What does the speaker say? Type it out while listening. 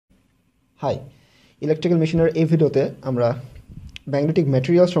High, electrical মেশিনের এই ভিডিওতে আমরা ম্যাগনেটিক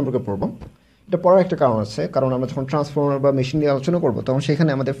ম্যাটেরিয়াল সম্পর্কে পড়ব। এটা পড়ার একটা কারণ আছে, কারণ আমরা যখন ট্রান্সফর্মার বা মেশিন নিয়ে আলোচনা করব তখন সেখানে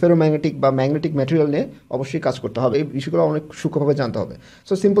আমাদের ফেরোম্যাগনেটিক বা ম্যাগনেটিক ম্যাটেরিয়াল নিয়ে অবশ্যই কাজ করতে হবে। এই বিষয়গুলো অনেক সূক্ষ্মভাবে জানতে হবে।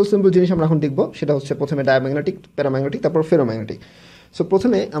 সো সিম্পল জিনিস আমরা এখন দেখব, সেটা হচ্ছে প্রথমে ডায়াম্যাগনেটিক, প্যারাম্যাগনেটিক, তারপর ফেরোম্যাগনেটিক। সো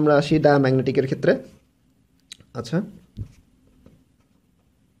প্রথমে আমরা আসি ডায়াম্যাগনেটিকের ক্ষেত্রে। আচ্ছা,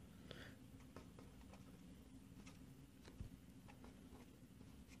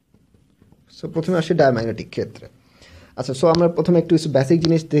 সো প্রথমে আসি ডায়াম্যাগনেটিক ক্ষেত্রে। আচ্ছা, সো আমরা প্রথমে একটু বেসিক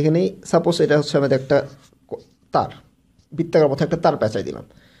জিনিস দেখে নিই। সাপোজ এটা হচ্ছে আমাদের একটা তার, বৃত্তাকার পথে একটা তার পেঁচাই দিলাম।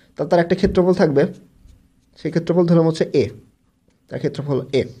 তার একটা ক্ষেত্রফল থাকবে, সেই ক্ষেত্রফল ধরলাম হচ্ছে এ, তার ক্ষেত্রফল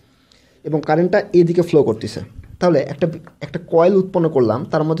এ, এবং কারেন্টটা এদিকে ফ্লো করতেছে। তাহলে একটা কয়েল উৎপন্ন করলাম,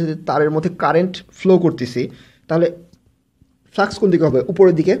 তার মধ্যে তারের মধ্যে কারেন্ট ফ্লো করতেছি, তাহলে ফ্লাক্স কোন দিকে হবে?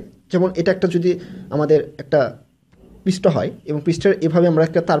 উপরের দিকে। যেমন এটা একটা যদি আমাদের একটা পৃষ্ঠ হয় এবং পৃষ্ঠের এভাবে আমরা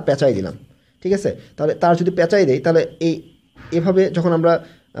একটা তার পেঁচাই দিলাম, ঠিক আছে? তাহলে তার যদি পেঁচাই দেয়, তাহলে এভাবে যখন আমরা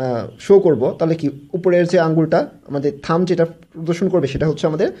শো করব, তাহলে কি উপরের যে আঙ্গুলটা আমাদের থাম যেটা প্রদর্শন করবে সেটা হচ্ছে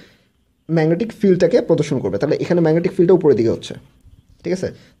আমাদের ম্যাগনেটিক ফিল্ডটাকে প্রদর্শন করবে। তাহলে এখানে ম্যাগনেটিক ফিল্ডটা উপরের দিকে হচ্ছে, ঠিক আছে?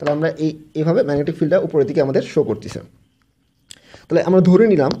 তাহলে আমরা এইভাবে ম্যাগনেটিক ফিল্ডটা উপরের দিকে আমাদের শো করতেছে। তাহলে আমরা ধরে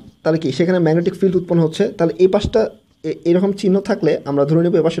নিলাম, তাহলে কি সেখানে ম্যাগনেটিক ফিল্ড উৎপন্ন হচ্ছে। তাহলে এই পাশটা এরকম চিহ্ন থাকলে আমরা ধরে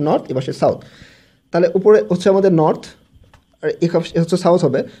নেব এপাশে নর্থ, এপাশে সাউথ। তাহলে উপরে হচ্ছে আমাদের নর্থ আর হচ্ছে সাউথ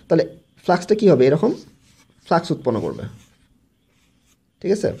হবে। তাহলে ফ্লাক্সটা কী হবে? এরকম ফ্লাক্স উৎপন্ন করবে,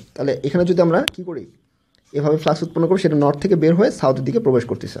 ঠিক আছে? তাহলে এখানে যদি আমরা কী করি, এভাবে ফ্লাক্স উৎপন্ন করবো, সেটা নর্থ থেকে বের হয়ে সাউথের দিকে প্রবেশ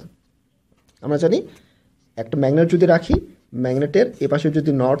করতেছে। আমরা জানি একটা ম্যাগনেট যদি রাখি, ম্যাগনেটের এপাশে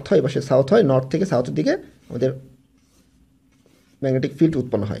যদি নর্থ হয়, এপাশে সাউথ হয়, নর্থ থেকে সাউথের দিকে আমাদের ম্যাগনেটিক ফিল্ড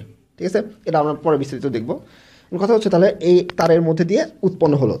উৎপন্ন হয়, ঠিক আছে? এটা আমরা পরে বিস্তারিত দেখব। কথা হচ্ছে তাহলে এই তারের মধ্যে দিয়ে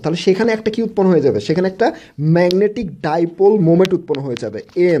উৎপন্ন হলো, তাহলে সেখানে একটা কি উৎপন্ন হয়ে যাবে? সেখানে একটা ম্যাগনেটিক ডাইপোল মোমেন্ট উৎপন্ন হয়ে যাবে,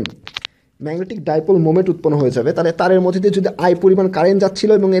 এম, ম্যাগনেটিক ডাইপোল মোমেন্ট উৎপন্ন হয়ে যাবে। তাহলে তারের মধ্যে দিয়ে যদি আই পরিমাণ কারেন্ট যাচ্ছিল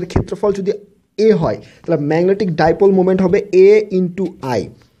এবং এর ক্ষেত্রফল যদি এ হয়, তাহলে ম্যাগনেটিক ডাইপোল মোমেন্ট হবে এ ইন্টু আই,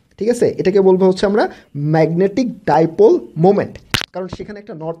 ঠিক আছে? এটাকে বলবো হচ্ছে আমরা ম্যাগনেটিক ডাইপোল মোমেন্ট, কারণ সেখানে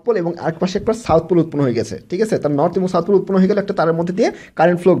একটা নর্থ পোল এবং আরেক পাশে একটা সাউথ পোল উৎপন্ন হয়ে গেছে, ঠিক আছে? তার নর্থ এবং সাউথ পোল উৎপন্ন হয়ে গেল, একটা তারের মধ্যে দিয়ে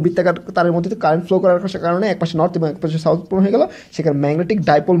কারেন্ট ফ্লো, বৃত্তাকার তারের মধ্যে দিয়ে কারেন্ট ফ্লো করার কারণে এক পাশে নর্থ এবং এক পাশে সাউথ উৎপন্ন হয়ে গেল, সেখানে ম্যাগনেটিক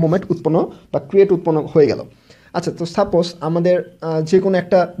ডাইপোল মোমেন্ট উৎপন্ন বা ক্রিয়েট উৎপন্ন হয়ে গেল। আচ্ছা, তো সাপোজ আমাদের যে কোনো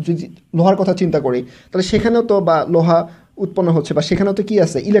একটা যদি লোহার কথা চিন্তা করি, তাহলে সেখানেও তো বা লোহা উৎপন্ন হচ্ছে, বা সেখানেও তো কী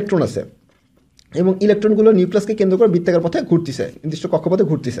আছে? ইলেকট্রন আছে, এবং ইলেকট্রনগুলো নিউক্লিয়াসকে কেন্দ্র করে বৃত্তাকার পথে ঘুরতেছে, নির্দিষ্ট কক্ষপথে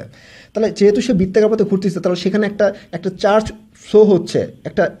ঘুরতেছে। তাহলে যেহেতু সে বৃত্তাকার পথে ঘুরতেছে, তাহলে সেখানে একটা চার্জ ফ্লো হচ্ছে,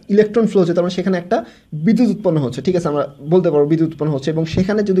 একটা ইলেকট্রন ফ্লো হচ্ছে, তার মানে সেখানে একটা বিদ্যুৎ উৎপন্ন হচ্ছে, ঠিক আছে? আমরা বলতে পারবো বিদ্যুৎ উৎপন্ন হচ্ছে, এবং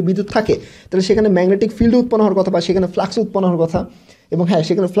সেখানে যদি বিদ্যুৎ থাকে তাহলে সেখানে ম্যাগনেটিক ফিল্ড উৎপন্ন হওয়ার কথা, বা সেখানে ফ্লাক্স উৎপন্ন হওয়ার কথা, এবং হ্যাঁ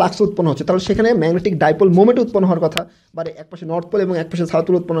সেখানে ফ্লাক্স উৎপন্ন হচ্ছে, তাহলে সেখানে ম্যাগনেটিক ডাইপোল মোমেন্ট উৎপন্ন হওয়ার কথা, বা এক পাশে নর্থ পোল এবং এক পাশে সাউথ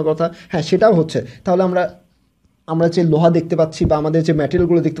পোল উৎপন্ন হওয়ার কথা, হ্যাঁ সেটাও হচ্ছে। তাহলে আমরা যে লোহা দেখতে পাচ্ছি বা আমাদের যে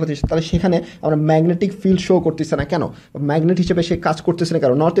ম্যাটেরিয়ালগুলো দেখতে পাচ্ছি, তাহলে সেখানে আমরা ম্যাগনেটিক ফিল্ড শো করতেছে না কেন? ম্যাগনেট হিসেবে সে কাজ করতেছে না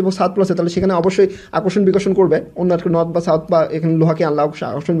কেন? নর্থ এবং সাউথ পোল আছে, তাহলে সেখানে অবশ্যই আকর্ষণ বিকর্ষণ করবে, অন্য একটা নর্থ বা সাউথ বা এখানে লোহাকে আনলে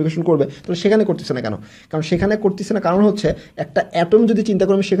আকর্ষণ বিকর্ষণ করবে, তাহলে সেখানে করতেছে না কেন? কারণ সেখানে করতেছে না কারণ হচ্ছে একটা অ্যাটম যদি চিন্তা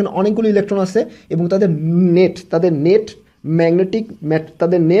করি, সেখানে অনেকগুলো ইলেকট্রন আছে এবং তাদের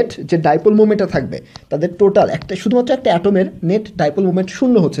নেট যে ডাইপোল মোমেন্টটা থাকবে, তাদের টোটাল শুধুমাত্র একটা অ্যাটমের নেট ডাইপোল মোমেন্ট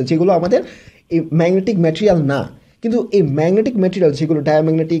 0 হচ্ছে, যেগুলো আমাদের এই ম্যাগনেটিক ম্যাটেরিয়াল না। কিন্তু এই ম্যাগনেটিক ম্যাটেরিয়াল যেগুলো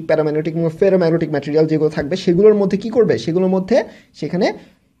ডায়াম্যাগনেটিক, প্যারাম্যাগনেটিক এবং ফেরোম্যাগনেটিক ম্যাটেরিয়াল যেগুলো থাকবে, সেগুলোর মধ্যে কী করবে? সেগুলোর মধ্যে সেখানে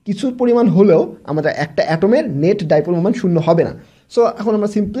কিছু পরিমাণ হলেও আমাদের একটা অ্যাটমের নেট ডাইপোল মোমেন্ট 0 হবে না। সো এখন আমরা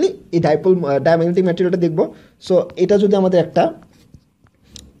সিম্পলি এই ডায়াম্যাগনেটিক ম্যাটেরিয়ালটা দেখব। সো এটা যদি আমাদের একটা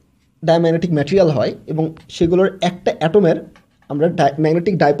ডায়াম্যাগনেটিক ম্যাটেরিয়াল হয় এবং সেগুলোর একটা অ্যাটমের আমরা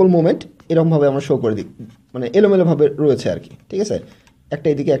ম্যাগনেটিক ডাইপোল মোমেন্ট এরকমভাবে আমরা শো করে দিই, মানে এলোমেলোভাবে রয়েছে আর কি, ঠিক আছে? একটা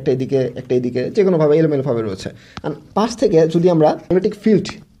এদিকে, একটা এদিকে, একটা এদিকে, যে কোনোভাবে এলোমেলোভাবে রয়েছে। আর পাশ থেকে যদি আমরা ম্যাগনেটিক ফিল্ড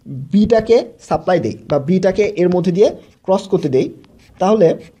বিটাকে সাপ্লাই দিই বা বিটাকে এর মধ্যে দিয়ে ক্রস করতে দিই, তাহলে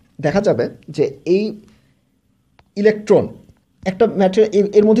দেখা যাবে যে এই ইলেকট্রন, একটা ম্যাটেরিয়াল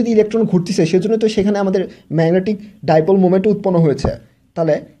এর মধ্যে দিয়ে ইলেকট্রন ঘুরতেছে, সেজন্য তো সেখানে আমাদের ম্যাগনেটিক ডাইপোল মোমেন্ট উৎপন্ন হয়েছে।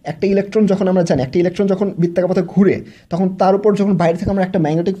 তাহলে একটা ইলেকট্রন যখন আমরা জানি, একটা ইলেকট্রন যখন বৃত্তাকার পথে ঘুরে, তখন তার উপর যখন বাইরে থেকে আমরা একটা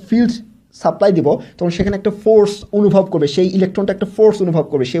ম্যাগনেটিক ফিল্ড সাপ্লাই দিব, তখন সেখানে একটা ফোর্স অনুভব করবে, সেই ইলেকট্রনটা একটা ফোর্স অনুভব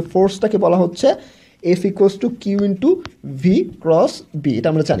করবে। সেই ফোর্সটাকে বলা হচ্ছে F = Q × V × B, এটা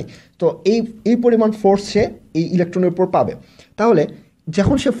আমরা জানি। তো এই পরিমাণ ফোর্স সে এই ইলেকট্রনের উপর পাবে। তাহলে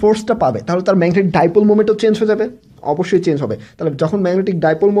যখন সে ফোর্সটা পাবে, তাহলে তার ম্যাগনেটিক ডাইপোল মোমেন্টও চেঞ্জ হয়ে যাবে, অবশ্যই চেঞ্জ হবে। তাহলে যখন ম্যাগনেটিক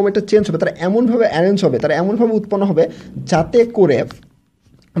ডাইপোল মোমেন্টটা চেঞ্জ হবে, তারা এমনভাবে অ্যারেঞ্জ হবে, তারা এমনভাবে উৎপন্ন হবে, যাতে করে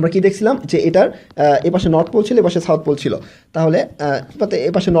আমরা কি দেখছিলাম যে এটার এপাশে নর্থ পোল ছিল, এপাশে সাউথ পোল ছিল। তাহলে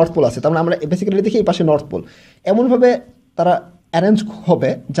এপাশে নর্থ পোল আছে, তার মানে আমরা বেসিক্যালি দেখি এই পাশে নর্থ পোল। এমনভাবে তারা অ্যারেঞ্জ হবে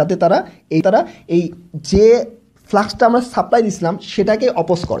যাতে তারা এই যে ফ্লাক্সটা আমরা সাপ্লাই দিছিলাম সেটাকে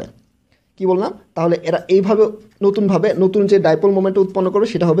অপোজ করে। কি বললাম? তাহলে এরা এইভাবে নতুন যে ডাইপোল মোমেন্টটা উৎপন্ন করবে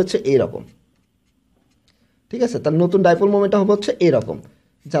সেটা হবে হচ্ছে এইরকম। ঠিক আছে, তাহলে নতুন ডাইপোল মোমেন্টটা হবে হচ্ছে এইরকম,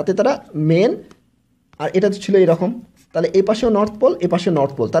 যাতে তারা মেন, আর এটা ছিল এইরকম, তাহলে এই পাশেও নর্থ পোল, এই পাশে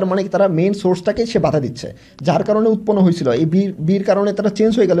নর্থ পোল, তার মানে তারা মেন সোর্সটাকে সে বাধা দিচ্ছে, যার কারণে উৎপন্ন হয়েছিল এই বির কারণে তারা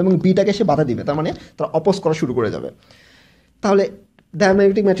চেঞ্জ হয়ে গেল এবং বিটাকে সে বাধা দিবে, তার মানে তারা অপোজ করা শুরু করে যাবে। তাহলে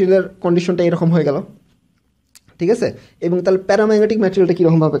ডায়াম্যাগনেটিক ম্যাটেরিয়ালের কন্ডিশনটা এরকম হয়ে গেল। ঠিক আছে, এবং তাহলে প্যারাম্যাগনেটিক ম্যাটেরিয়ালটা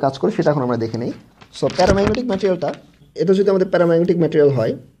কীরকমভাবে কাজ করে সেটা এখন আমরা দেখে নিই। সো প্যারাম্যাগনেটিক ম্যাটেরিয়ালটা, এটা যদি আমাদের প্যারাম্যাগনেটিক ম্যাটেরিয়াল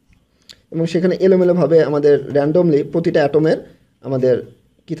হয় এবং সেখানে এলোমেলোভাবে আমাদের র্যান্ডমলি প্রতিটা অ্যাটমের আমাদের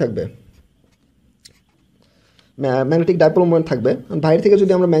কি থাকবে, ম্যাগনেটিক ডাইপোল মোমেন্ট থাকবে। বাইরে থেকে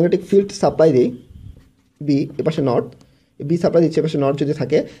যদি আমরা ম্যাগনেটিক ফিল্ড সাপ্লাই দিই, বি এপাশে নর্থ, বি সাপ্লাই দিচ্ছে এপাশে নর্থ যদি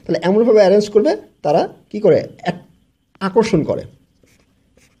থাকে, তাহলে এমনভাবে অ্যারেঞ্জ করবে তারা কি করে আকর্ষণ করে।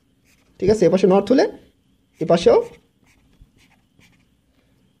 ঠিক আছে, এপাশে নর্থ হলে এপাশেও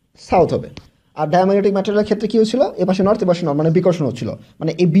সাউথ হবে। আর ডায়াম্যাগনেটিক ম্যাটেরিয়ালের ক্ষেত্রে কী হচ্ছিল, এপাশে নর্থ এপাশে নর্থ, মানে বিকর্ষণ হচ্ছিল,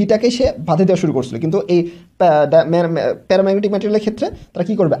 মানে এই বিটাকে সে বাধা দেওয়া শুরু করছিল। কিন্তু এই প্যারাম্যাগনেটিক ম্যাটেরিয়ালের ক্ষেত্রে তারা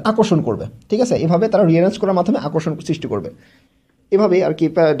কী করবে, আকর্ষণ করবে। ঠিক আছে, এভাবে তারা রিঅ্যারেঞ্জ করার মাধ্যমে আকর্ষণ সৃষ্টি করবে। এভাবেই আর কি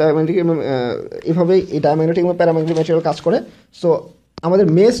ডায়াম্যাগনেটিক, এভাবেই এই ডায়াম্যাগনেটিক এবং প্যারাম্যাগনেটিক ম্যাটেরিয়াল কাজ করে। সো আমাদের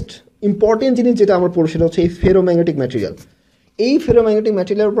মোস্ট ইম্পর্টেন্ট জিনিস যেটা আমরা পড়ি সেটা হচ্ছে এই ফেরোম্যাগনেটিক ম্যাটেরিয়াল। এই ফেরোম্যাগনেটিক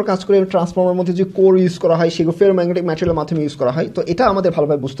ম্যাটেরিয়ালের উপর কাজ করে ট্রান্সফর্মারের মধ্যে যে কোর ইউজ করা হয় সেগুলো ফেরোম্যাগনেটিক ম্যাটেরিয়ালের মাধ্যমে ইউজ করা হয়। তো এটা আমাদের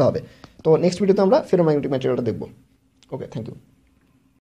ভালোভাবে বুঝতে হবে। তো নেক্সট ভিডিওতে আমরা ফেরোম্যাগনেটিক ম্যাটেরিয়ালটা দেখব। ওকে, থ্যাংক ইউ।